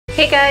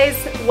Hey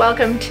guys,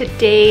 welcome to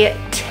day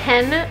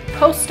 10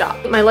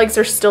 post-op. My legs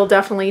are still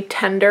definitely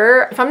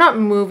tender. If I'm not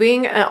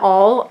moving at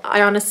all,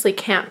 I honestly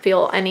can't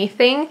feel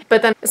anything.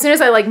 But then as soon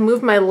as I like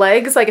move my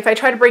legs, like if I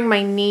try to bring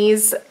my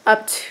knees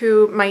up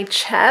to my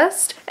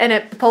chest and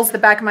it pulls the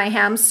back of my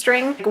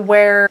hamstring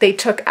where they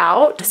took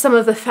out some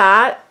of the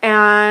fat,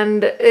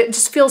 and it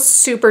just feels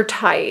super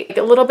tight. Like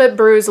a little bit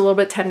bruised, a little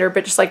bit tender,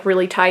 but just like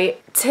really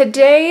tight.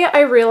 Today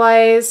I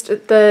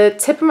realized the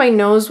tip of my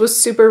nose was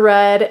super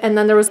red, and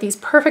then there was these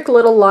perfect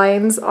little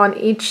lines on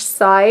each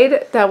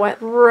side that went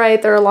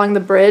right there along the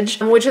bridge,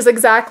 which is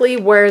exactly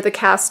where the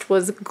cast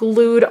was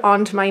glued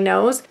onto my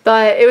nose.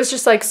 But it was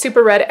just like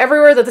super red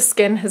everywhere that the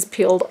skin has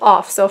peeled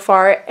off so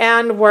far,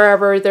 and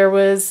wherever there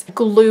was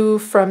glue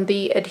from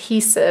the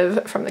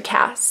adhesive from the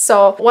cast.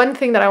 So one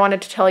thing that I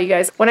wanted to tell you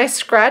guys, when I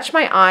scratch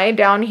my eye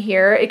down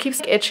here, it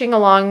keeps itching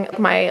along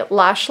my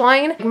lash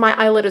line. My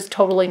eyelid is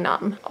totally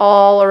numb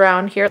all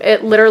around here.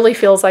 It literally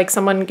feels like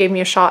someone gave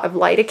me a shot of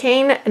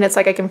lidocaine, and it's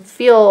like I can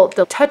feel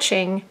the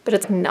touching, but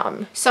it's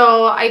numb.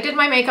 So I did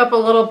my makeup a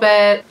little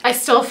bit. I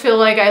still feel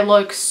like I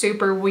look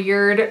super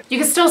weird. You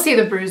can still see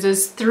the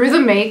bruises through the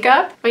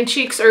makeup. My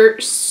cheeks are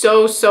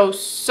so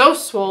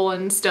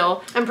swollen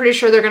still. I'm pretty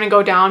sure they're gonna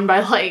go down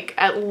by like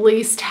at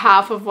least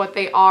half of what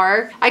they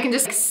are. I can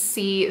just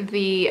see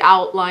the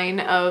outline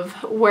of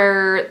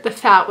where the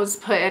fat was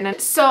put in.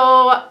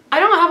 So I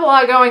don't have a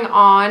lot going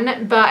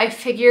on, but I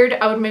figured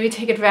I would maybe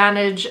take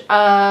advantage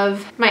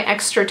of my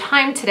extra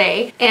time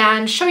today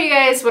and show you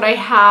guys what I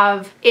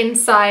have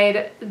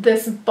inside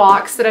this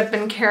box that I've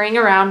been carrying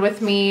around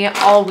with me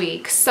all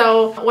week.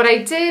 So what I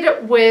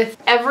did with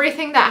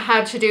everything that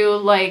had to do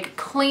like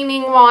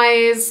cleaning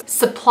wise,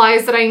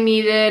 supplies that I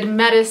needed,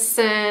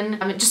 medicine,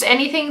 just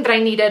anything that I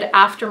needed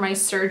after my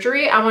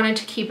surgery, I wanted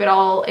to keep it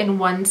all in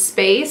one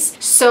space.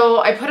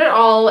 So I put it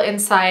all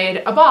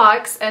inside a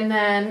box, and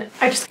then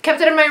I just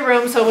kept it in my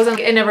room so it wasn't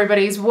in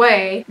everybody's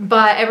way.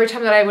 But every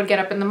time that I would get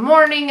up in the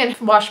morning and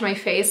wash my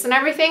face and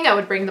everything, I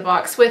would bring the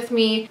box with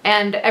me,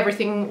 and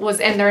everything was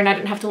in there and I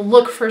didn't have to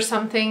look for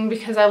something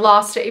because I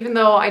lost it, even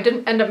though I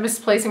didn't end up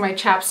misplacing my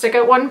chapstick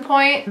at one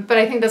point. But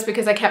I think that's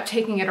because I kept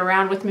taking it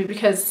around with me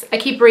because I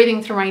keep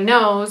breathing through my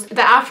nose.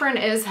 The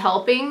Afrin is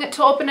helping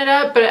to open it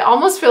up, but it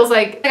almost feels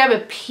like I have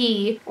a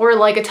pea or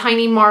like a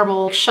tiny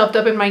marble shoved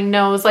up in my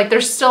nose. Like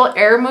there's still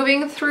air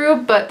moving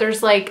through, but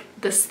there's like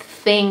this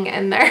thing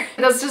in there.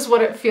 That's just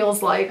what it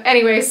feels like.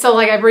 Anyway, so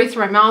like I breathe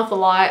through my mouth a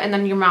lot, and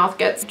then your mouth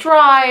gets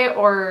dry,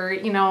 or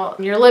you know,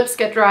 your lips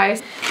get dry.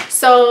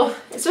 So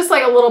it's just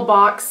like a little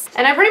box,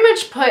 and I pretty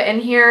much put in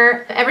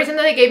here everything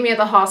that they gave me at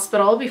the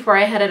hospital before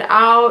I headed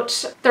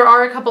out. There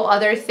are a couple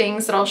other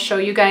things that I'll show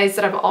you guys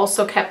that I've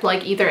also kept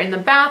like either in the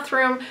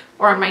bathroom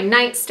or on my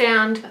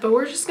nightstand, but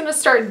we're just gonna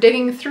start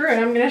digging through and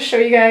I'm gonna show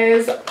you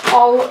guys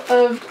all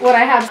of what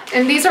I have.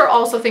 And these are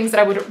also things that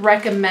I would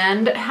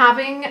recommend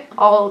having.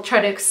 I'll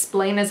try to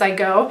explain as I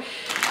go.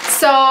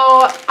 So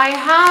I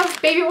have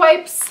baby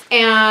wipes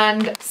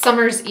and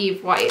summer's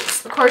eve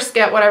wipes. Of course,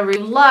 get whatever you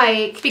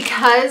like,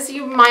 because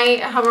you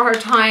might have a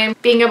hard time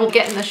being able to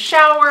get in the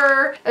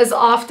shower as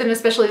often,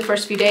 especially the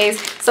first few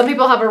days. Some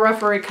people have a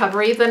rougher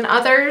recovery than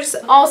others.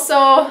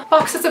 Also,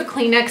 boxes of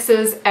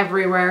Kleenexes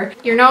everywhere.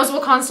 Your nose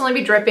will constantly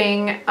be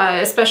dripping,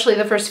 especially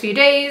the first few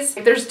days.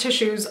 There's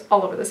tissues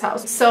all over this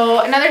house.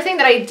 So another thing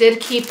that I did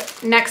keep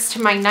next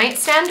to my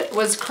nightstand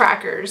was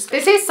crackers.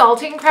 They say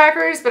saltine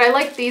crackers, but I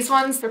like these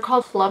ones. They're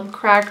called club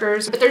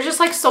crackers, but they're just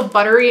like so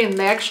buttery and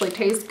they actually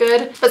taste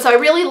good. But so I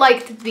really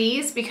liked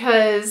these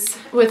because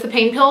with the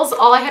pain pills,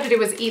 all I had to do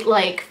was eat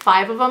like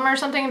 5 of them or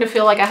something to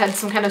feel like I had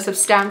some kind of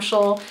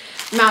substantial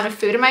amount of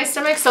food in my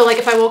stomach. So like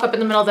if I woke up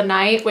in the middle of the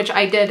night, which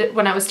I did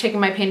when I was taking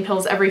my pain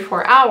pills every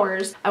 4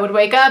 hours, I would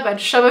wake up,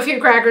 I'd shove a few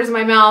crackers in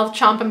my mouth,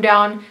 chomp them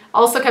down.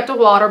 Also kept a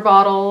water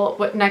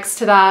bottle next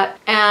to that,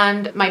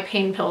 and my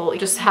pain pill,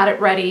 just had it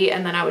ready,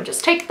 and then I would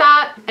just take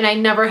that, and I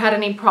never had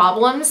any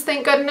problems,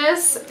 thank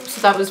goodness.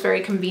 So that was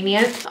very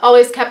convenient.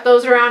 Always kept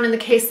those around in the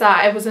case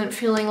that I wasn't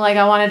feeling like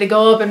I wanted to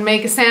go up and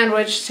make a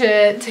sandwich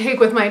to take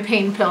with my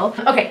pain pill.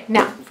 Okay,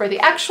 now for the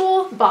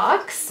actual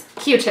box,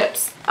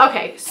 Q-tips.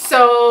 Okay,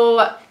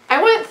 so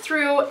I went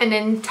through an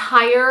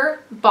entire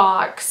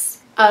box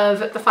of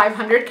the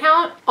 500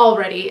 count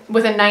already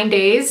within 9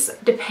 days.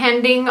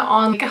 Depending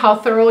on how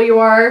thorough you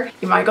are,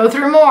 you might go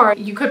through more.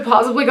 You could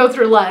possibly go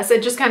through less.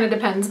 It just kind of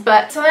depends.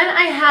 But so then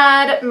I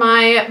had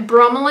my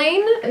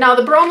bromelain. Now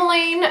the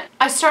bromelain,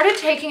 I started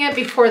taking it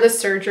before the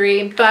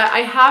surgery, but I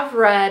have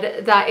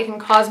read that it can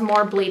cause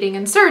more bleeding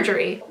in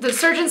surgery. The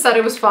surgeon said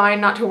it was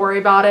fine, not to worry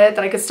about it,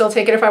 that I could still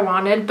take it if I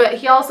wanted, but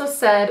he also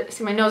said,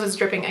 see, my nose is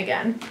dripping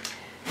again.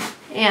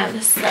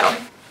 And so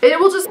it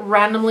will just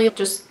randomly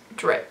just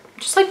drip.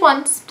 Just like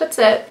once, that's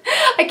it.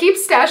 I keep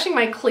stashing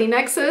my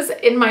Kleenexes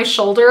in my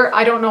shoulder.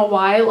 I don't know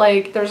why,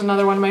 like there's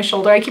another one in my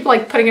shoulder. I keep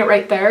like putting it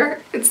right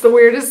there. It's the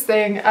weirdest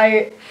thing.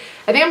 I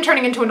think I'm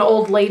turning into an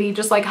old lady,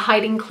 just like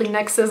hiding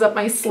Kleenexes up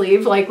my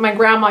sleeve. Like my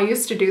grandma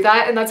used to do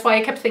that, and that's why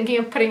I kept thinking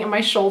of putting it in my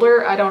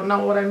shoulder. I don't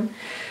know what I'm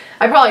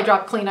I probably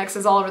dropped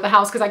Kleenexes all over the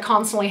house because I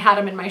constantly had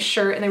them in my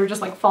shirt and they were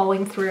just like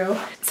falling through.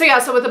 So yeah,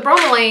 so with the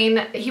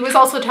bromelain, he was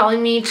also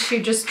telling me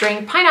to just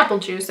drink pineapple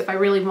juice if I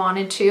really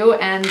wanted to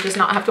and just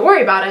not have to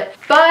worry about it.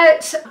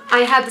 But I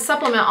had the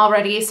supplement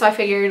already, so I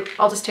figured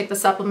I'll just take the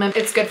supplement.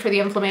 It's good for the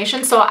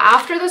inflammation. So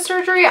after the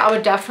surgery, I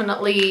would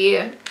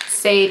definitely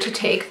say to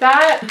take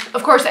that.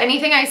 Of course,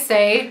 anything I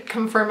say,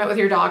 confirm it with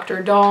your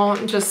doctor.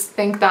 Don't just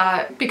think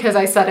that because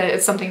I said it,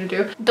 it's something to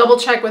do. Double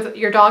check with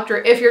your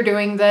doctor if you're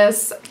doing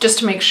this, just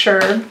to make sure.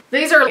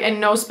 These are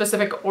in no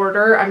specific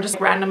order. I'm just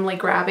randomly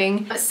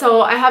grabbing.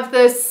 So I have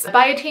this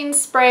biotin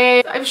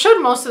spray. I've showed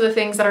most of the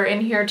things that are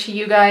in here to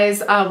you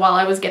guys while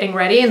I was getting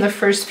ready in the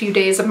first few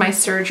days of my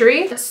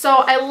surgery. So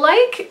I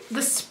like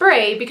the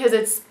spray because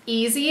it's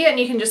easy and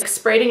you can just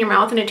spray it in your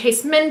mouth and it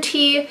tastes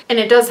minty and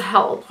it does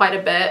help quite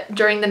a bit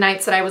during the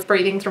nights that I was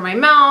breathing through my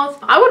mouth.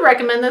 I would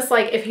recommend this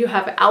like if you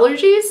have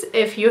allergies,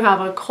 if you have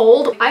a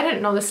cold. I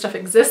didn't know this stuff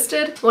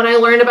existed. When I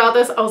learned about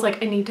this, I was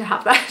like, I need to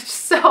have that.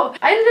 So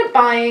I ended up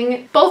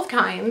buying both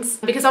kinds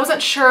because I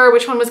wasn't sure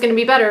which one was going to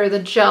be better, the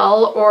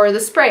gel or the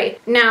spray.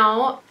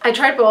 Now, I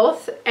tried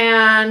both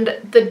and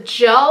the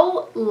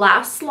gel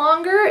lasts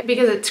longer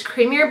because it's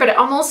creamier, but it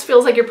almost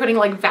feels like you're putting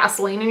like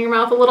Vaseline in your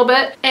mouth a little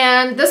bit.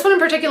 And this one in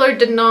particular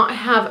did not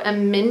have a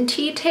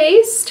minty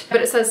taste,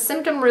 but it says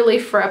symptom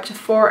relief for up to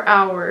 4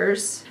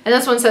 hours. And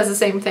this one says the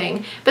same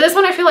thing. But this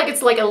one I feel like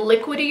it's like a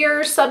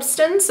liquidier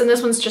substance and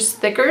this one's just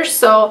thicker.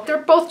 So they're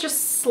both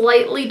just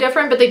slightly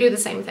different, but they do the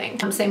same thing.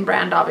 Same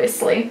brand,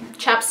 obviously.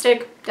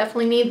 Chapstick,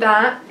 definitely need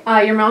that.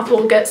 Your mouth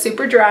will get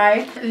super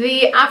dry.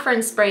 The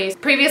Afrin sprays.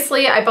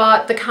 Previously, I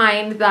bought the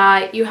kind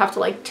that you have to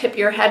like tip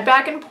your head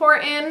back and pour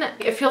in.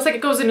 It feels like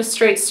it goes in a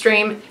straight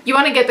stream. You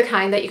want to get the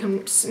kind that you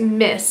can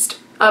mist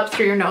up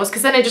through your nose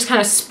because then it just kind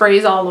of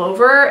sprays all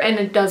over and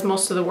it does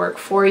most of the work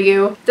for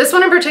you. This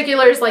one in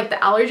particular is like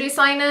the allergy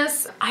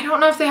sinus. I don't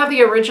know if they have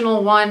the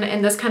original one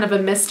in this kind of a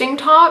misting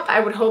top.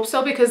 I would hope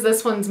so because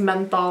this one's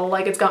menthol,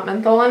 like it's got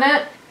menthol in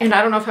it. And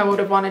I don't know if I would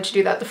have wanted to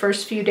do that the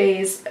first few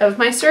days of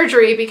my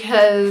surgery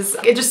because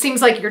it just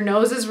seems like your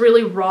nose is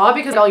really raw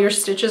because all your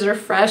stitches are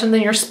fresh and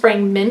then you're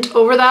spraying mint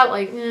over that.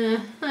 Like,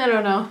 I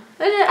don't know.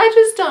 I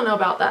just don't know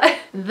about that.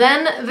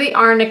 Then the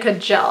arnica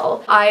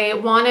gel I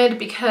wanted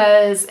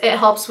because it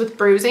helps with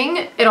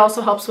bruising. It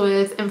also helps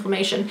with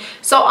inflammation.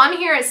 So on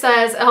here it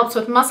says it helps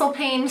with muscle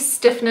pain,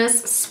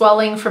 stiffness,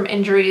 swelling from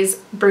injuries,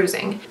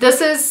 bruising.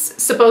 This is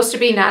supposed to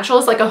be natural.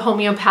 It's like a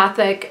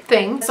homeopathic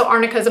thing. So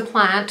arnica is a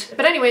plant.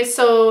 But anyway,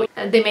 so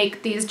they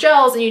make these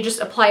gels and you just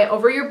apply it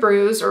over your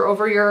bruise or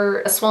over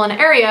your swollen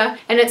area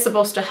and it's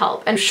supposed to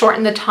help and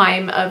shorten the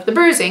time of the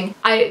bruising.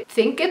 I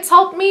think it's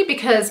helped me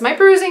because my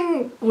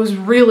bruising was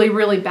really,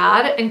 really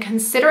bad, and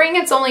considering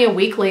it's only a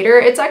week later,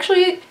 it's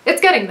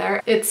getting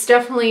there. It's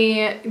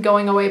definitely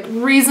going away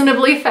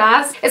reasonably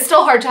fast. It's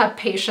still hard to have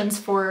patience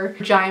for a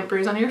giant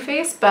bruise on your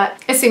face,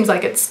 but it seems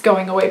like it's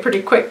going away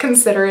pretty quick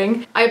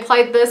considering. I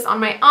applied this on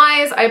my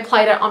eyes. I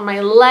applied it on my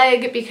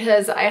leg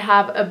because I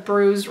have a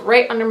bruise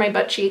right under my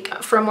butt cheek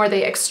from where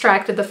they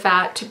extracted the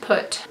fat to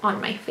put on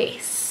my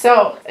face.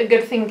 So a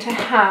good thing to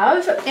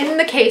have in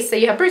the case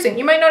that you have bruising.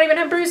 You might not even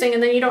have bruising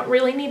and then you don't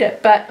really need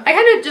it. But I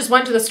kind of just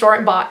went to the store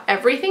and bought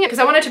everything because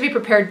I wanted to be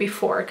prepared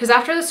before. Because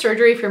after the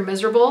surgery, if you're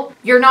miserable,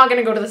 you're not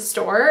going to go to the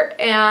store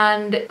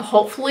and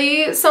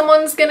hopefully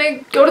someone's going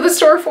to go to the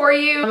store for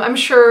you. I'm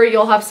sure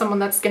you'll have someone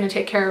that's going to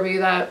take care of you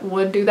that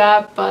would do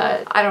that,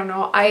 but I don't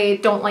know.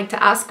 I don't like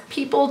to ask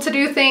people to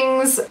do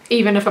things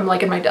even if I'm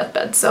like in my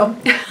deathbed. So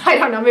I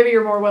don't know, maybe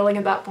you're more willing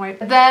at that point.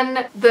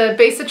 Then the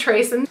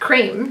Bacitracin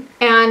cream,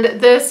 and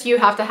this you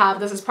have to have.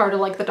 This is part of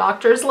like the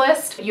doctor's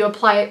list. You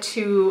apply it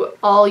to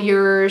all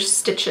your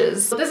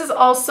stitches. This is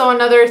also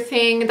another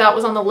thing that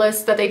was on the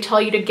list that they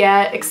tell you to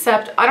get,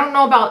 except I don't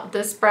know about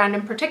this brand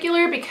in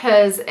particular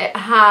because it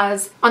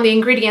has on the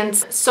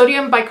ingredients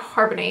sodium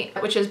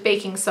bicarbonate, which is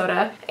baking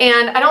soda.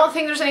 And I don't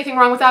think there's anything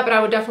wrong with that, but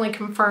I would definitely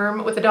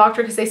confirm with the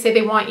doctor because they say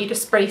they want you to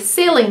spray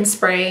saline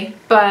spray,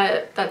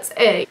 but that's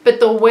it. But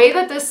the way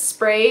that this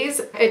sprays,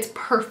 it's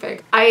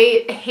perfect.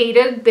 I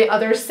hated the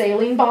other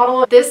saline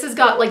bottle. This has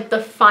got like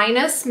the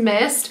finest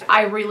mist.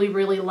 I really,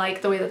 really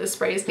like the way that this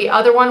sprays. The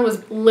other one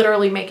was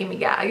literally making me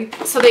gag.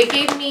 So they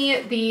gave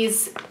me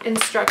these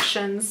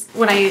instructions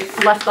when I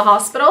left the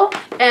hospital,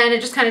 and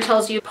it just kind of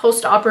tells you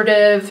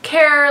post-operative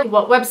care,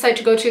 what website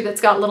to go to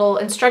that's got little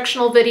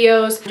instructional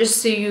videos,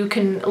 just so you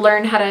can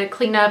learn how to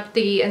clean up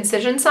the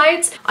incision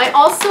sites. I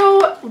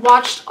also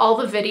watched all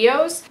the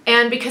videos,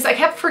 and because I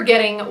kept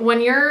forgetting, when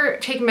you're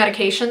taking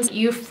medications,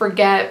 you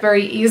forget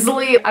very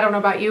easily. I don't know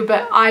about you,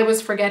 but I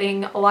was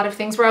forgetting a lot of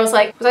things where I was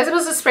like, was I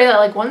supposed to spray that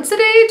like once a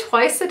day,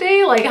 twice a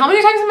day? Like how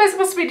many times am I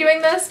supposed to be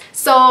doing this?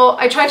 So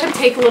I tried to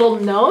take little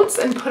notes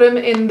and put them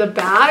in the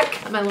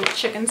back, my little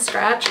chicken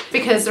scratch,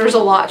 because there's a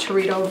lot to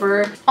read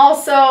over.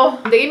 Also,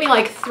 they gave me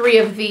like 3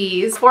 of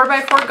these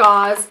 4x4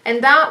 gauze,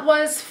 and that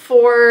was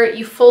for,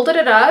 you folded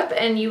it up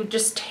and you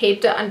just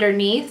taped it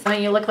underneath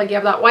and you look like you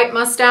have that white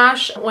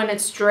mustache when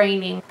it's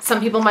draining.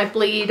 Some people might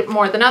bleed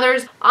more than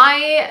others.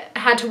 I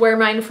had to wear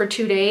mine for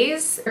 2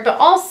 days, but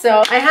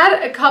also I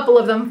had a couple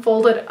of them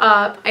folded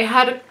up. I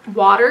had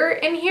water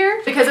in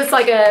here because it's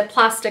like a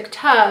plastic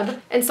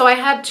tub. And so I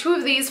had 2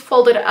 of these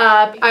folded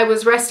up. I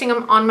was resting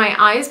them on my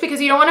eyes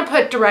because you don't want to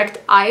put direct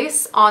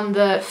ice on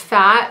the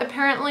fat,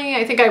 apparently.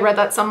 I think I read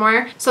that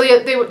somewhere. So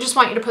they would just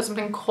want you to put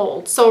something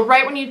cold. So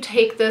right when you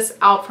take this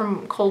out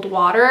from cold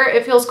water,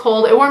 it feels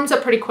cold. It warms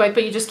up pretty quick,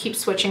 but you just keep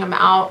switching them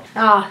out.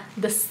 Ah,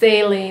 the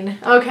saline.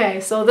 Okay,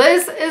 so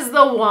this is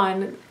the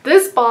one.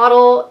 This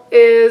bottle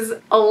is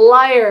a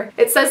liar.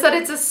 It says that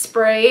it's a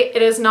spray.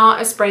 It is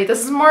not a spray.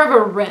 This is more of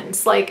a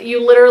rinse. Like,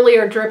 you literally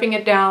are dripping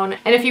it down.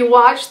 And if you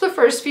watch the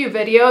first few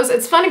videos,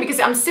 it's funny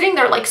because I'm sitting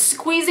there like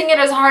squeezing it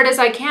as hard as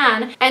I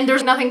can and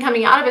there's nothing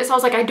coming out of it. So I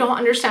was like, I don't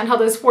understand how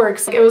this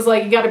works. It was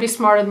like, you gotta be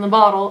smarter than the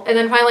bottle. And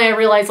then finally I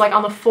realized, like,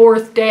 on the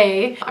 4th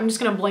day, I'm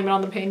just gonna blame it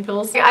on the pain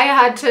pills. I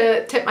had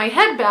to tip my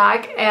head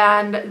back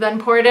and then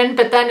pour it in.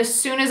 But then as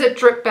soon as it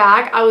dripped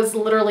back, I was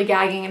literally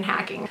gagging and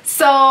hacking.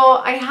 So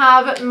I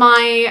have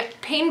my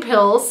pain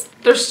pills.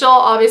 There's still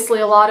obviously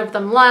a lot of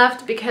them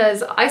left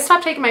because I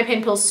stopped taking my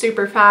pain pills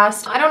super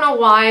fast. I don't know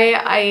why.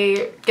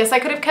 I guess I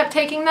could have kept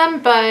taking them,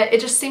 but it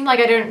just seemed like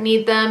I didn't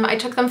need them. I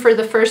took them for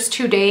the first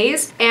 2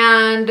 days,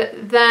 and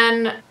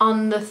then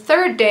on the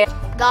 3rd day,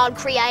 God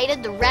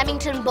created the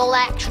Remington bolt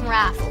action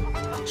rifle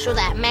so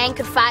that man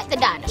could fight the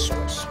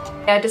dinosaurs.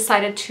 I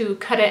decided to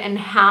cut it in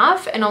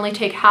half and only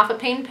take half a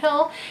pain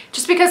pill,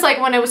 just because, like,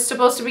 when it was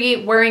supposed to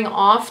be wearing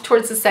off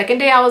towards the 2nd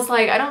day, I was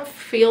like, I don't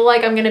feel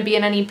like I'm gonna be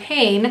in any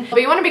pain.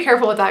 But you want to be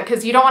careful with that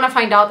because you don't want to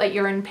find out that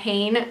you're in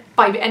pain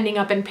by ending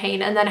up in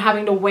pain and then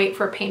having to wait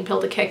for a pain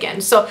pill to kick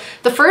in. So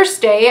the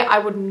first day I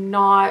would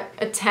not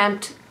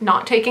attempt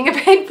not taking a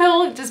pain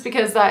pill, just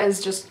because that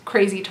is just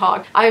crazy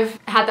talk. I've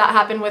had that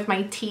happen with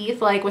my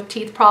teeth, like with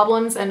teeth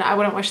problems, and I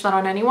wouldn't wish that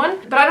on anyone.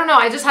 But I don't know,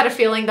 I just had a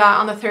feeling that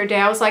on the 3rd day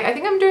I was like, I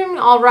think I'm doing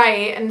all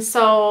right. And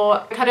so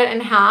I cut it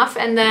in half,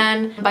 and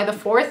then by the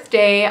 4th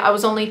day I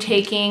was only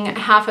taking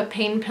half a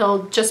pain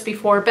pill just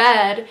before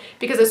bed,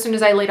 because as soon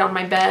as I laid on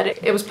my bed,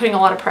 it was putting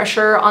a lot of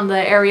pressure on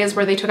the areas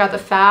where they took out the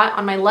fat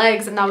on my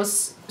legs, and that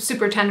was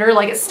super tender.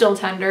 Like, it's still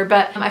tender,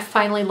 but I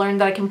finally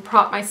learned that I can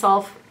prop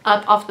myself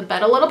up off the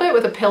bed a little bit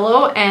with a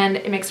pillow, and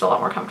it makes it a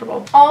lot more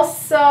comfortable.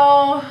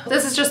 Also,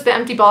 this is just the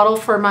empty bottle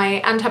for my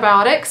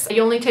antibiotics.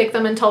 You only take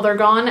them until they're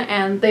gone,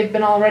 and they've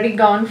been already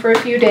gone for a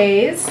few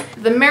days.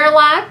 The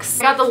Miralax,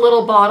 I got the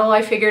little bottle.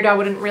 I figured I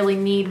wouldn't really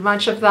need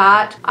much of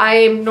that.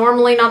 I'm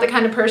normally not the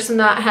kind of person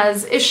that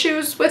has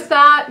issues with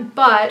that,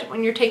 but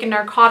when you're taking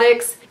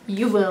narcotics,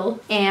 you will,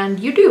 and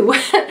you do. I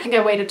think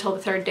I waited till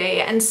the 3rd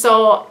day, and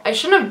so I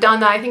shouldn't have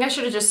done that. I think I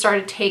should have just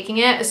started taking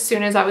it as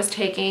soon as I was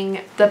taking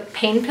the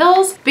pain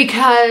pills,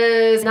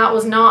 because that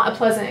was not a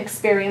pleasant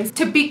experience.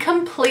 To be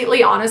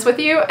completely honest with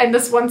you, and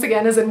this once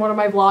again is in one of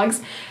my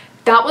vlogs,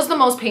 that was the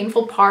most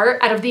painful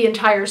part out of the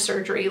entire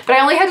surgery. But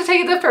I only had to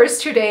take it the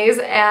first 2 days,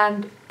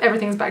 and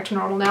everything's back to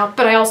normal now.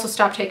 But I also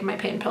stopped taking my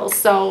pain pills,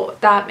 so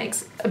that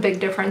makes a big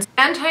difference.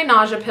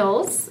 Anti-nausea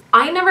pills.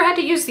 I never had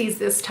to use these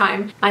this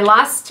time. My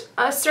last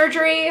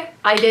surgery,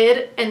 I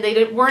did, and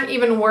they weren't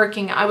even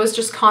working. I was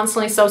just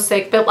constantly so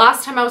sick. But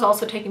last time I was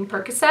also taking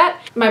Percocet.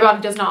 My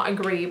body does not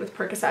agree with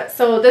Percocet.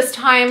 So this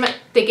time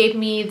they gave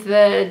me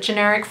the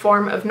generic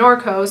form of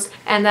Norcos,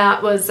 and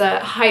that was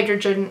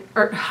hydrocodone.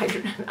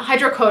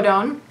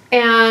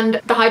 And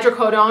the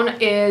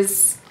hydrocodone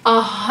is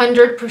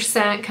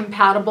 100%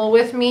 compatible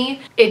with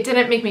me. It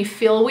didn't make me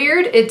feel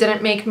weird. It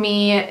didn't make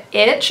me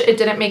itch. It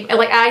didn't make,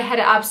 like, I had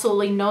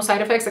absolutely no side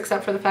effects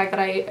except for the fact that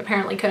I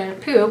apparently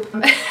couldn't poop.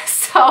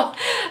 So,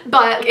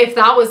 but if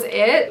that was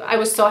it, I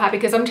was so happy,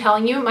 because I'm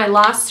telling you, my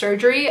last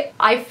surgery,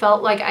 I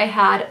felt like I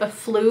had a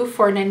flu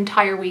for an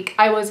entire week.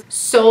 I was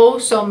so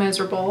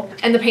miserable,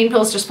 and the pain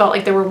pills just felt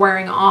like they were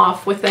wearing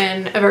off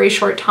within a very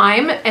short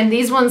time, and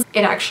these ones,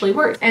 it actually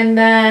worked. And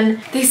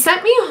then they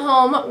sent me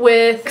home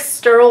with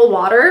sterile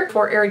water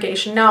for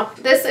irrigation. Now,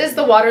 this is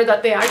the water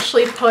that they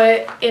actually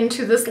put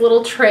into this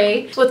little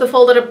tray with the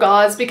folded up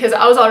gauze, because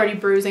I was already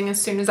bruising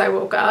as soon as I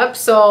woke up,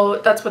 so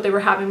that's what they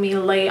were having me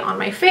lay on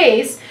my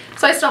face.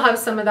 So I still have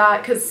some of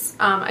that because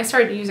I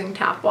started using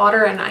tap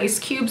water and ice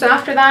cubes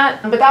after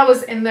that. But that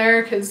was in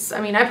there because,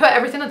 I mean, I put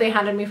everything that they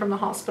handed me from the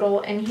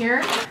hospital in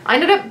here. I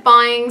ended up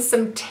buying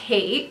some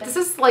tape. This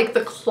is like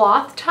the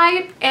cloth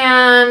type,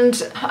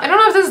 and I don't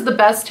know if this is the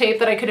best tape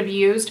that I could have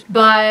used,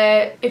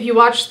 but if you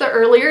watch the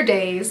earlier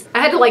days, I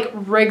had to like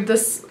rig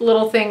this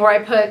little thing where I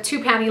put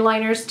 2 panty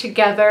liners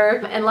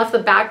together and left the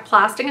back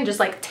plastic and just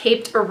like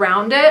taped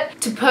around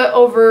it to put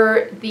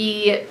over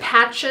the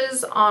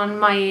patches on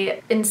my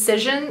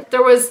incision.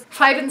 There was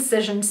 5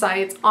 incision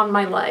sites on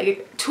my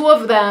leg. 2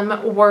 of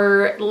them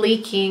were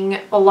leaking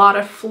a lot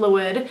of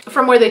fluid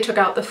from where they took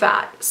out the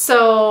fat.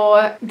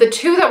 So the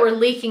 2 that were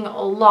leaking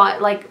a lot,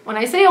 like when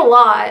I say a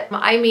lot,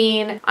 I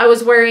mean I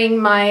was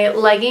wearing my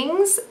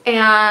leggings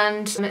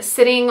and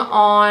sitting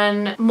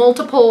on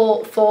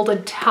multiple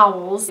folded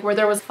towels where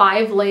there was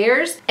 5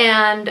 layers,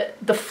 and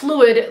the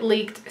fluid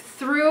leaked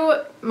through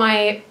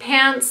my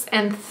pants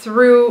and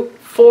through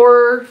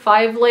 4,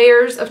 5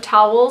 layers of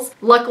towels.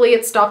 Luckily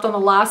it stopped on the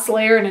last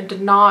layer and it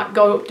did not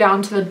go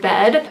down to the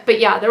bed. But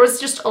yeah, there was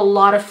just a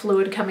lot of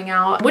fluid coming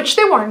out, which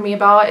they warned me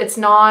about. It's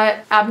not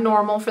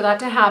abnormal for that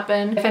to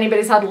happen. If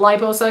anybody's had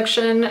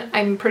liposuction,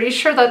 I'm pretty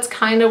sure that's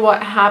kind of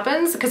what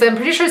happens, because I'm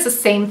pretty sure it's the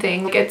same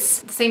thing. Like,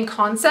 it's the same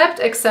concept,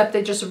 except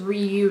they just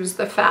reuse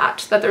the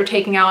fat that they're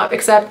taking out.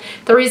 Except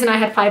the reason I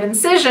had 5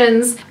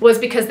 incisions was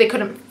because they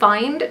couldn't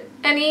find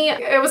any.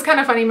 It was kind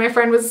of funny. My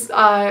friend was,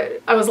 I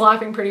was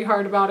laughing pretty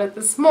hard about it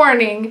this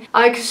morning,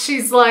 because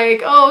she's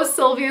like, oh,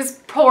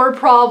 Sylvia's poor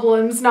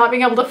problems, not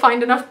being able to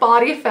find enough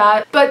body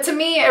fat. But to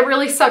me, it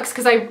really sucks,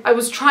 because I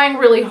was trying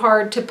really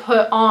hard to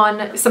put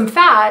on some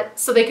fat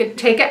so they could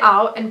take it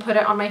out and put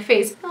it on my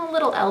face. Oh,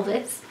 little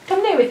Elvis.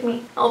 Come there with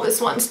me.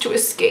 Elvis wants to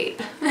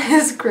escape.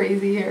 It's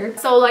crazy here.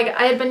 So like,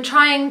 I had been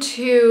trying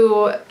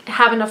to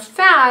have enough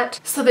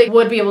fat so they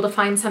would be able to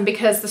find some,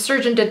 because the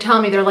surgeon did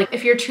tell me, they're like,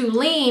 if you're too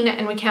lean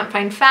and we can't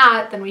find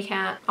fat, then we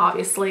can't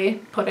obviously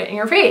put it in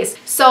your face.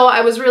 So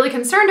I was really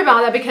concerned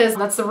about that, because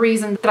that's the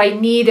reason that I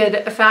needed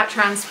a fat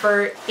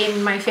transfer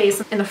in my face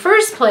in the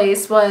first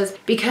place, was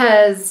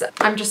because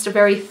I'm just a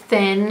very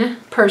thin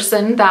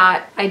person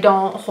that I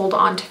don't hold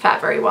on to fat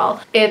very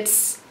well.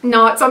 It's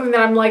not something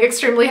that I'm like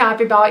extremely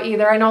happy about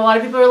either. I know a lot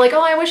of people are like,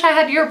 oh, I wish I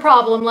had your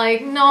problem.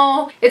 Like,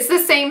 no, it's the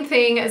same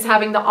thing as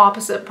having the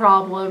opposite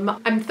problem.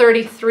 I'm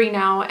 33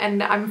 now,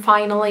 and I'm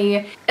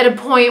finally at a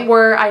point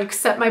where I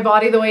accept my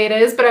body the way it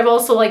is, but I've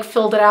also like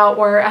filled it out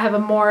where I have a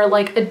more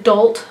like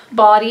adult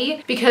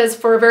body, because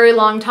for a very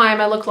long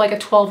time I looked like a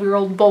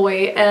 12-year-old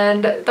boy,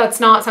 and that's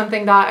not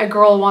something that a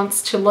girl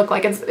wants to look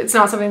like. It's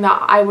not something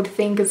that I would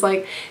think is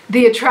like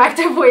the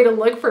attractive way to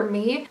look for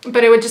me,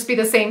 but it would just be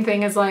the same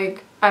thing as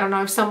like, I don't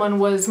know, if someone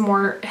was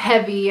more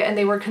heavy and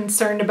they were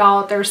concerned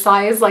about their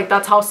size, like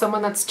that's how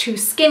someone that's too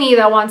skinny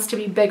that wants to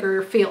be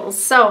bigger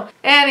feels. So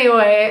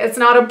anyway, it's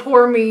not a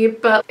poor me,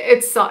 but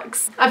it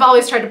sucks. I've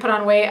always tried to put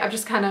on weight. I've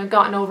just kind of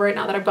gotten over it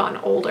now that I've gotten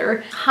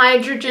older.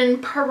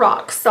 Hydrogen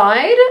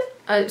peroxide.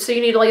 So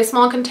you need like a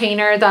small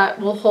container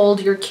that will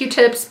hold your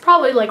Q-tips,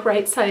 probably like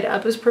right side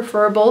up is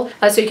preferable,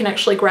 so you can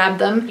actually grab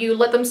them. You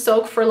let them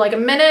soak for like a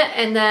minute,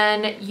 and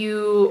then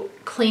you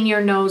clean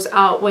your nose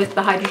out with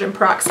the hydrogen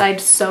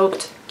peroxide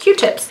soaked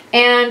Q-tips.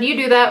 And you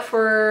do that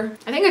for,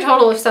 I think, a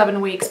total of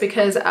 7 weeks,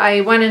 because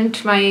I went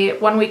into my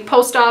 1-week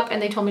post-op and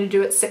they told me to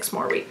do it 6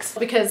 more weeks,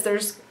 because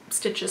there's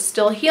stitches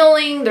still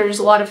healing, there's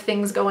a lot of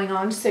things going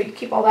on, so you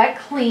keep all that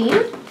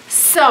clean.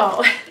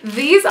 So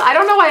these, I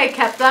don't know why I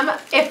kept them.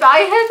 If I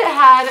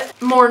had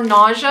more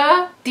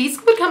nausea,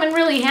 these would come in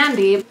really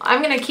handy.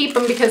 I'm gonna keep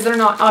them because they're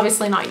not,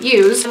 obviously not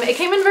used. It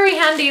came in very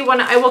handy when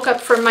I woke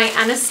up from my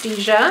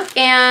anesthesia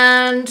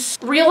and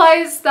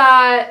realized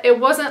that it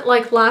wasn't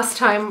like last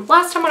time.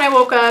 Last time when I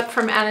woke up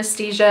from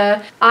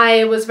anesthesia,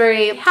 I was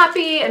very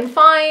happy and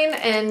fine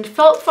and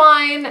felt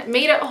fine,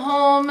 made it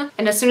home,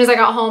 and as soon as I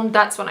got home,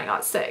 that's when I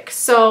got sick.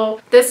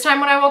 So this time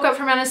when I woke up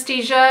from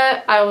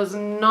anesthesia, I was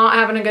not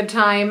having a good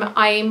time.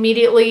 I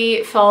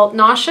immediately felt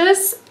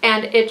nauseous,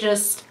 and it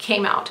just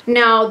came out.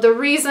 Now, the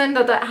reason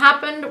that that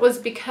happened was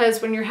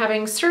because when you're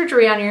having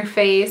surgery on your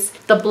face,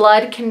 the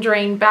blood can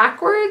drain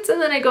backwards and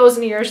then it goes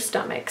into your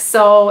stomach.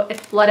 So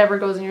if blood ever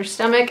goes in your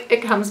stomach,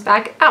 it comes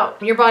back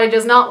out. Your body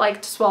does not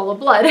like to swallow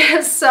blood.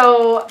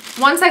 So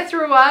once I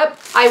threw up,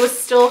 I was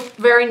still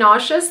very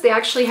nauseous. They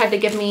actually had to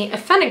give me a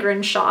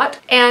phenergan shot.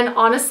 And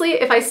honestly,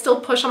 if I still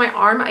push on my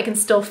arm, I can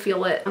still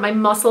feel it. My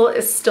muscle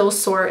is still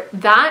sore.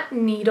 That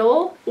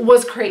needle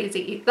was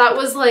crazy. That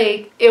was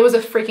like, it was a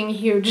freaking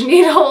huge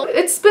needle.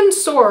 It's been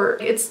sore.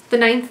 It's the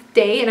 9th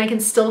day and I can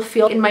still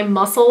feel in my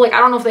muscle. Like, I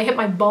don't know if they hit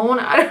my bone.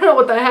 I don't know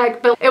what the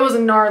heck, but it was a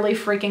gnarly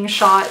freaking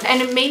shot.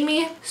 And it made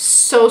me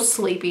so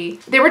sleepy.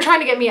 They were trying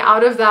to get me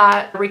out of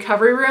that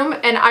recovery room.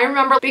 And I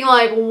remember being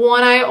like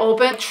one eye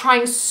open,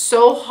 trying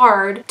so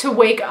hard to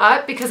wake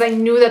up because I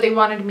knew that they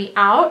wanted me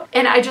out.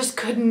 And I just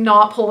could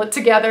not pull it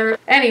together.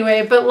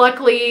 Anyway, but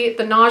luckily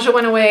the nausea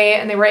went away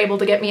and they were able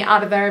to get me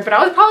out of there. But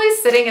I was probably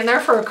sitting in there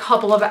for a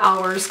couple of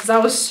hours because I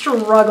was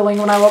struggling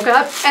when I woke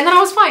up. And then I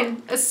was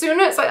fine. As soon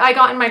as I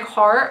got in my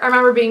car, I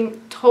remember being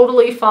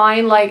totally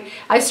fine. Like,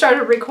 I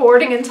started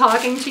recording and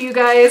talking to you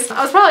guys.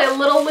 I was probably a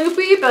little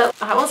loopy, but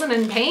I wasn't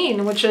in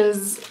pain, which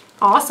is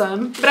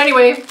awesome. But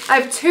anyway,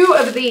 I have 2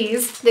 of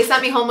these. They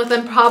sent me home with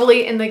them,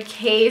 probably in the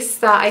case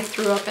that I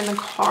threw up in the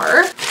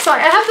car. So I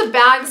have the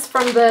bags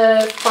from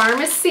the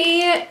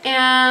pharmacy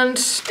and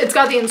it's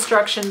got the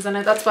instructions in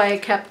it. That's why I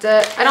kept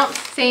it. I don't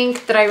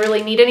think that I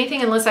really need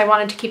anything unless I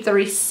wanted to keep the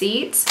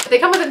receipts. They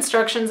come with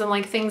instructions and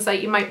like things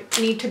that you might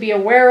need to be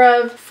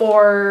aware of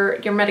for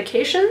your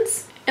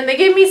medications. And they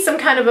gave me some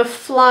kind of a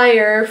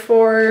flyer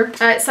for,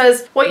 it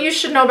says what you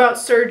should know about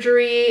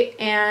surgery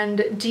and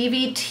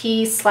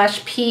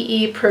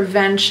DVT/PE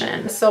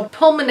prevention. So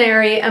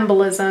pulmonary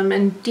embolism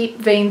and deep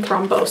vein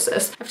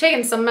thrombosis. I've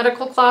taken some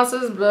medical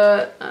classes,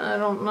 but I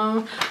don't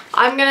know.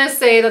 I'm gonna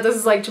say that this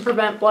is like to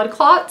prevent blood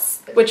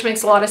clots, which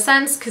makes a lot of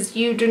sense because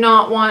you do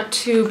not want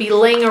to be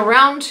laying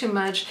around too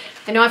much.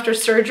 I know after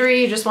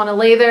surgery, you just want to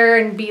lay there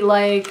and be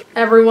like,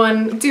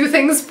 everyone do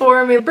things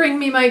for me, bring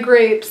me my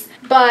grapes.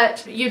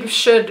 but you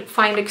should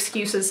find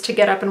excuses to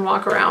get up and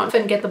walk around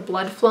and get the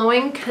blood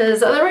flowing,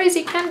 because otherwise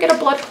you can get a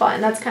blood clot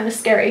and that's kind of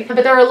scary. But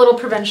there are little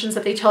preventions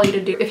that they tell you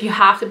to do. If you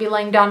have to be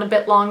laying down a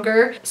bit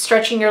longer,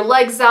 stretching your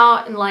legs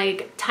out and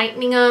like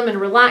tightening them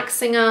and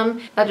relaxing them,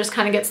 that just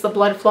kind of gets the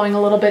blood flowing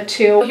a little bit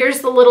too.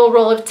 Here's the little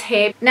roll of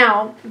tape.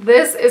 Now,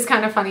 this is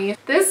kind of funny.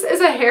 This is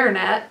a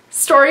hairnet.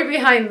 Story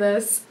behind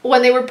this.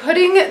 When they were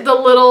putting the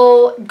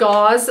little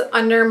gauze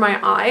under my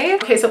eye,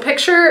 okay, so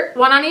picture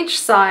one on each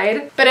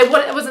side, but it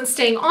wasn't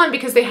staying on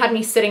because they had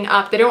me sitting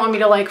up. They don't want me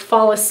to like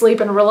fall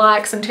asleep and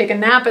relax and take a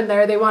nap in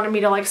there. They wanted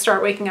me to like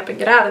start waking up and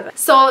get out of it.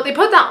 So they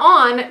put that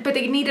on, but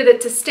they needed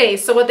it to stay.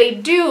 So what they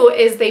do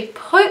is they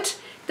put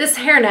this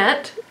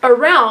hairnet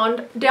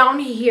around down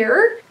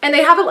here, and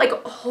they have it like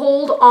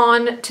hold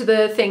on to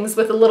the things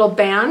with a little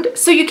band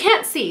so you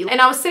can't see.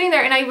 And I was sitting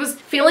there and I was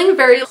feeling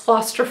very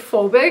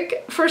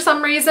claustrophobic for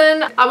some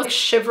reason. I was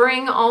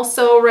shivering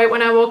also right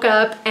when I woke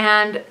up,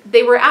 and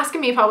they were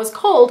asking me if I was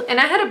cold, and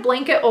I had a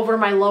blanket over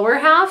my lower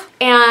half,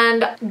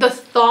 and the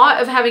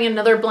thought of having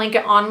another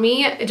blanket on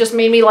me, it just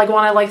made me like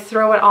want to like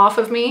throw it off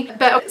of me.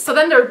 But so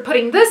then they're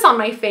putting this on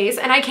my face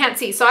and I can't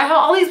see. So I have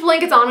all these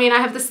blankets on me and I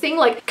have this thing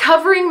like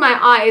covering my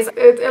eyes.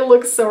 It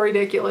looks so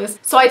ridiculous.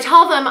 So I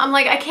tell them, I'm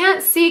like, I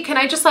can't see. Can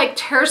I just like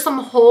tear some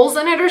holes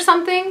in it or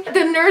something?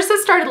 The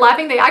nurses started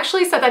laughing. They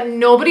actually said that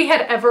nobody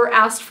had ever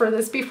asked for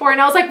this before.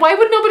 And I was like, why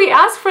would nobody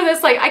ask for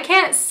this? Like, I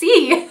can't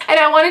see. And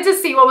I wanted to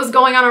see what was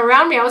going on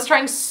around me. I was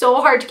trying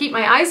so hard to keep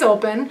my eyes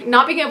open,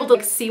 not being able to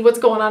like, see what's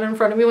going on in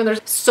front of me when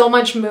there's so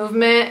much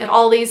movement and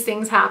all these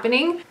things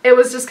happening. It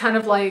was just kind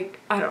of like,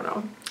 I don't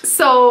know.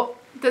 So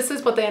this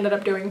is what they ended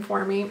up doing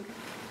for me.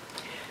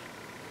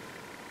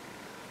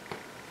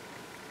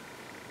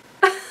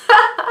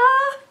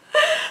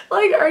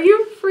 Like, are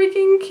you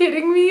freaking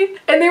kidding me?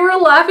 And they were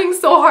laughing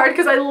so hard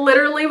because I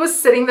literally was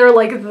sitting there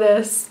like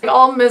this, like,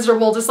 all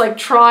miserable, just like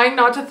trying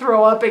not to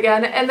throw up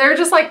again. And they're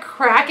just like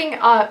cracking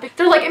up.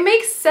 They're like, it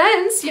makes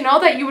sense, you know,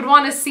 that you would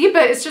want to see,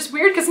 but it's just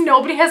weird because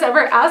nobody has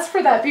ever asked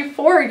for that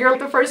before. You're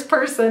the first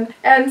person.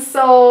 And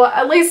so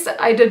at least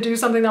I did do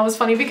something that was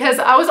funny, because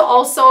I was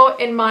also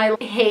in my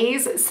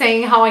haze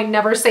saying how I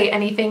never say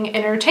anything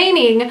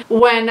entertaining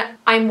when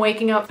I'm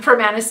waking up from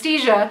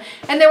anesthesia.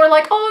 And they were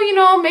like, oh, you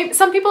know, maybe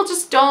some people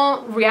just don't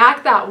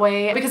react that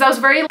way, because I was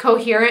very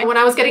coherent. When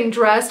I was getting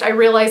dressed, I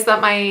realized that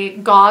my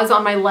gauze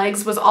on my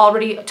legs was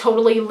already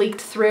totally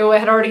leaked through. It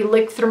had already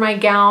leaked through my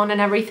gown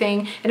and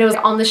everything, and it was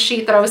on the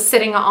sheet that I was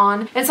sitting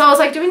on. And so I was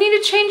like, do we need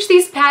to change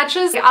these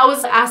patches? I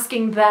was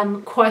asking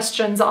them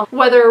questions on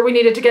whether we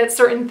needed to get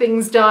certain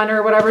things done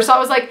or whatever. So I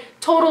was like,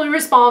 totally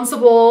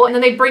responsible. And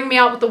then they bring me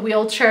out with the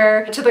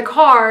wheelchair to the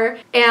car.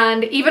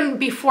 And even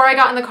before I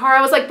got in the car,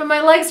 I was like, but my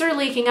legs are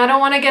leaking. I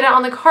don't want to get it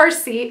on the car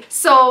seat.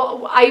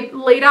 So I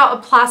laid out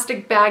a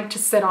plastic bag to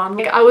sit on.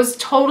 Like, I was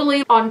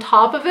totally on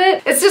top of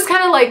it. It's just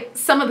kind of like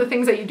some of the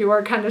things that you do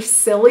are kind of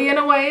silly in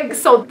a way.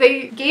 So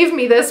they gave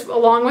me this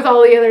along with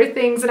all the other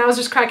things, and I was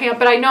just cracking up.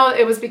 But I know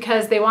it was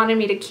because they wanted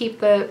me to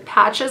keep the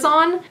patches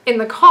on in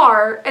the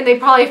car, and they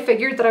probably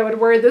figured that I would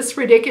wear this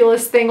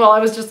ridiculous thing while I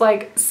was just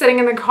like sitting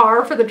in the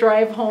car for the drive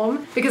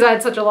home, because I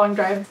had such a long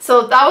drive.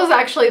 So that was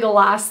actually the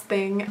last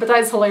thing, but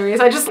that's hilarious.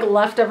 I just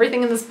left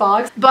everything in this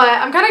box, but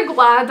I'm kind of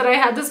glad that I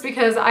had this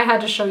because I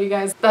had to show you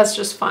guys. That's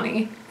just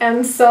funny.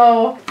 And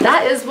so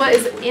that is what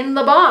is in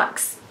the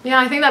box. Yeah,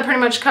 I think that pretty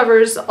much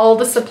covers all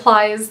the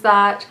supplies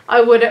that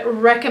I would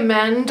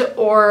recommend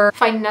or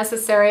find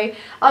necessary.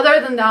 Other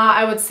than that,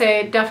 I would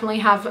say definitely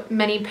have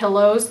many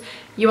pillows.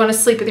 You want to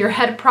sleep with your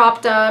head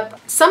propped up.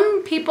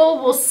 Some people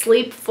will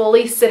sleep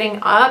fully sitting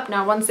up.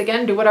 Now, once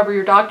again, do whatever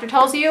your doctor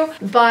tells you.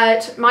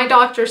 But my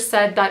doctor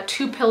said that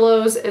 2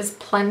 pillows is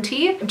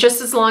plenty, just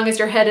as long as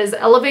your head is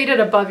elevated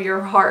above your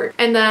heart.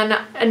 And then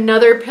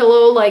another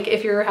pillow, like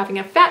if you're having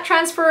a fat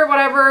transfer or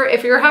whatever,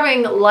 if you're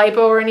having lipo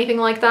or anything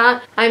like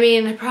that, I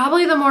mean,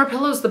 probably the more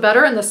pillows the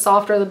better, and the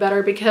softer the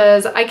better,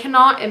 because I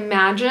cannot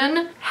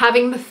imagine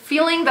having the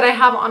feeling that I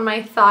have on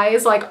my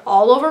thighs, like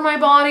all over my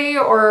body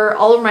or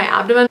all over my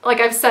abdomen.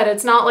 Like I've said,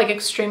 it's not like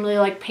extremely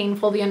like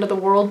painful, the end of the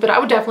world, but I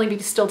would definitely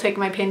be still taking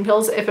my pain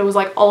pills if it was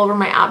like all over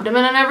my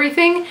abdomen and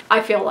everything.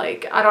 I feel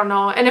like, I don't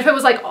know. And if it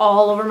was like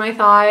all over my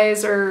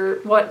thighs or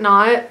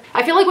whatnot,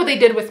 I feel like what they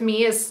did with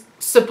me is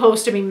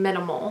supposed to be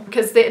minimal,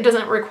 because it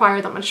doesn't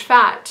require that much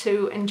fat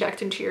to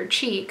inject into your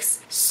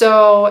cheeks.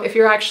 So if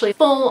you're actually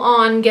full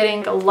on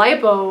getting a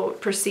lipo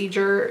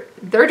procedure,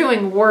 they're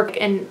doing work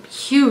in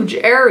huge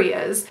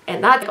areas,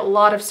 and that's a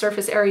lot of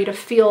surface area to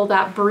feel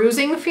that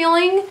bruising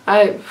feeling.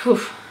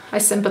 I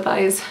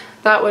sympathize.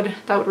 That would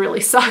really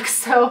suck.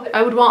 So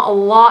I would want a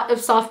lot of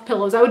soft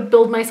pillows. I would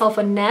build myself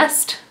a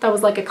nest that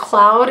was like a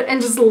cloud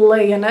and just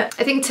lay in it.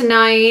 I think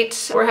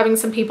tonight we're having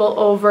some people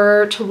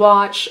over to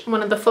watch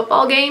one of the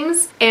football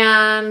games,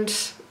 and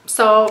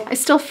so I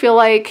still feel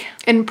like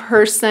in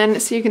person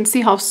so you can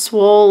see how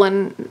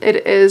swollen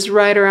it is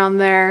right around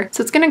there.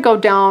 So it's gonna go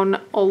down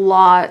a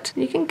lot.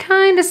 You can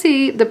kind of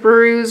see the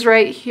bruise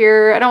right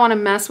here. I don't want to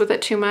mess with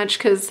it too much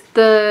because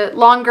the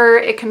longer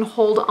it can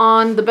hold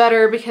on, the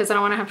better, because I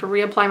don't want to have to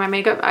reapply my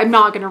makeup. I'm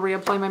not gonna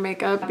reapply my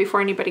makeup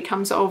before anybody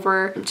comes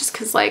over, just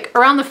because like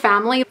around the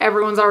family,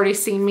 everyone's already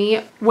seen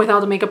me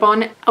without the makeup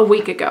on a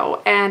week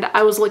ago and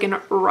I was looking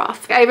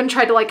rough. I even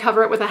tried to like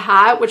cover it with a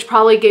hat, which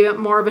probably gave it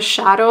more of a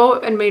shadow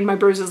and made my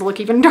bruises look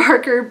even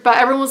darker. But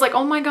everyone was like,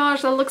 oh my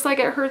gosh, that looks like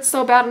it hurts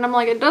so bad. And I'm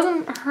like, it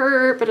doesn't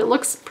hurt, but it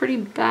looks pretty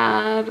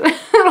bad.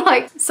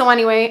 Like, so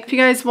anyway, if you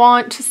guys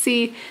want to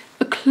see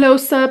a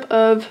close-up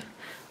of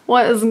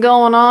what is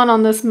going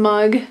on this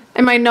mug.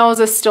 And my nose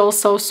is still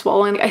so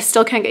swollen. I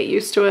still can't get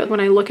used to it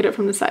when I look at it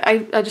from the side.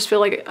 I just feel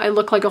like I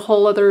look like a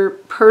whole other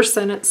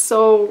person. It's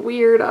so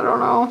weird. I don't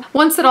know.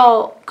 Once it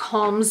all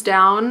calms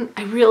down,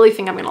 I really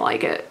think I'm gonna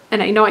like it.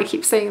 And I know I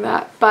keep saying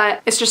that,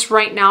 but it's just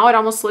right now it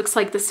almost looks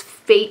like this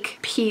fake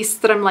piece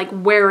that I'm like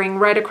wearing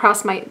right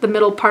across the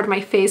middle part of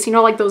my face. You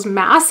know, like those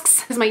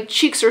masks? Because my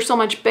cheeks are so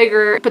much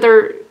bigger, but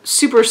they're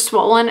super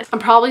swollen. I'm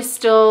probably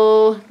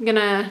still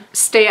gonna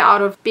stay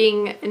out of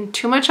being in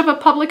too much of a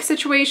public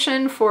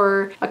situation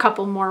for a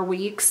couple more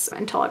weeks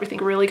until everything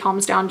really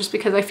calms down, just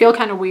because I feel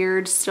kind of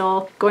weird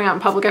still going out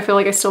in public. I feel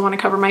like I still want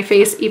to cover my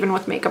face even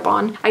with makeup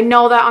on. I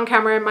know that on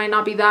camera it might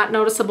not be that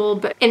noticeable,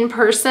 but in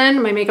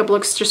person my makeup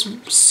looks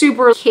just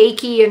super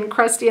cakey and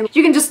crusty, and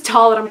you can just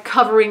tell that I'm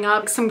covering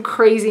up some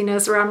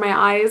craziness around my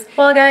eyes.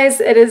 Well guys,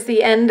 it is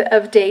the end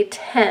of day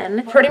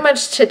 10. Pretty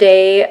much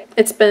today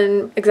it's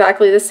been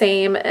exactly the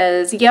same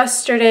as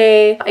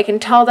yesterday. I can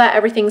tell that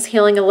everything's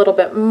healing a little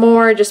bit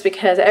more just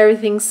because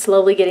everything's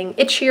slowly getting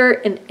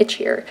itchier and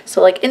itchier.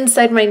 So like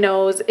inside my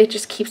nose, it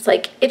just keeps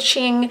like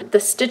itching. The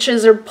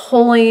stitches are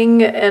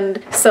pulling,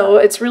 and so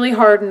it's really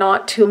hard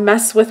not to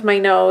mess with my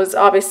nose.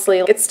 Obviously,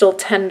 it's still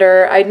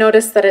tender. I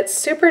noticed that it's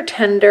super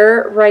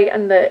tender right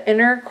in the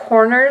inner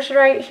corners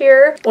right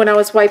here. When I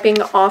was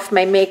wiping off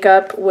my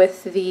makeup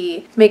with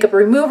the makeup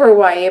remover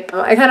wipe,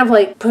 I kind of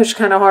like pushed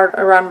kind of hard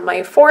around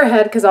my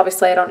forehead because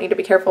obviously I don't need to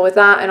be careful with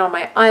that, and on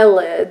my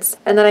eyelids.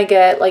 And then I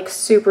get like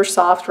super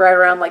soft right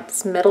around like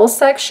this middle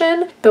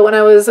section. But when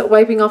I was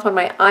wiping off on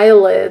my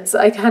eyelids,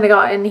 I kind of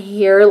got in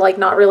here like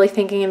not really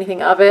thinking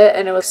anything of it,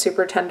 and it was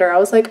super tender. I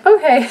was like,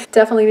 okay,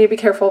 definitely need to be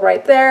careful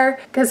right there,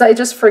 because I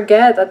just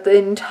forget that the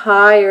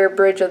entire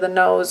bridge of the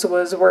nose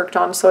was worked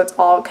on, so it's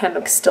all kind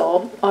of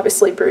still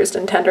obviously bruised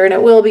and tender, and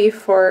it will be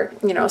for,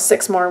 you know,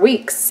 6 more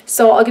weeks.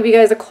 So I'll give you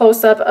guys a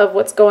close-up of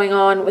what's going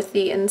on with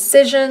the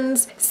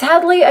incisions.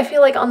 Sadly, I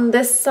feel like on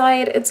this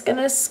side it's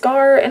gonna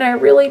scar, and I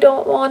really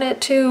don't want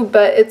it to,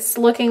 but it's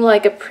looking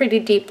like a pretty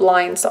deep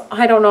line, so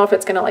I don't know if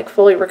it's gonna like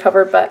fully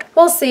recover, but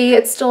we'll see.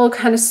 It's still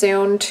kind of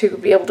soon to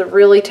be able to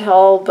really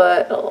tell,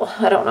 but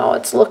I don't know,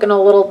 it's looking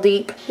a little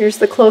deep. Here's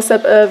the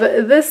close-up of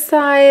this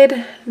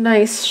side.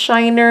 Nice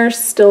shiner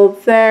still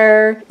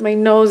there. My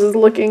nose is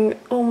looking,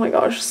 oh my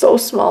gosh, so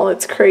small,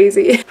 it's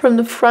crazy. From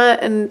the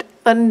front and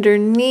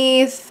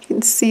underneath, you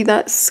can see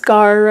that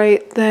scar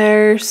right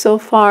there so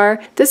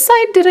far. This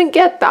side didn't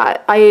get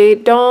that.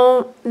 I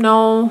don't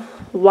know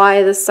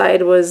why this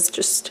side was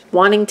just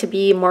wanting to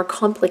be more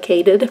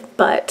complicated,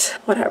 but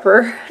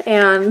whatever.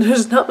 And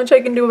there's not much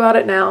I can do about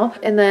it now.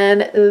 And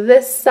then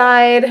this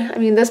side, I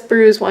mean, this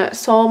bruise went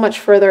so much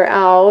further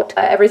out.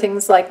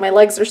 Everything's like, my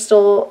legs are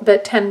still a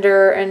bit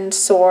tender and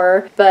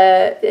sore,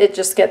 but it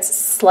just gets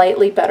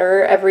slightly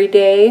better every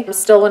day.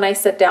 Still, when I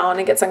sit down,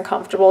 it gets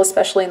uncomfortable,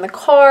 especially in the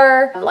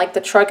car. Like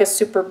the truck is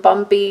super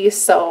bumpy,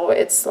 so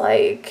it's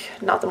like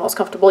not the most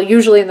comfortable.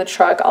 Usually in the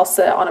truck, I'll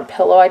sit on a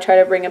pillow. I try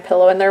to bring a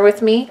pillow in there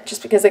with me,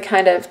 just because it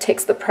kind of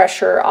takes the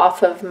pressure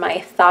off of my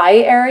thigh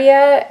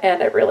area,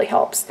 and it really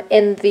helps.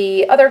 In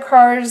the other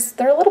cars,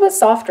 they're a little bit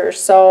softer,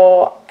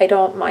 so I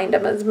don't mind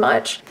them as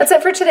much. That's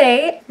it for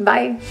today.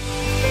 Bye.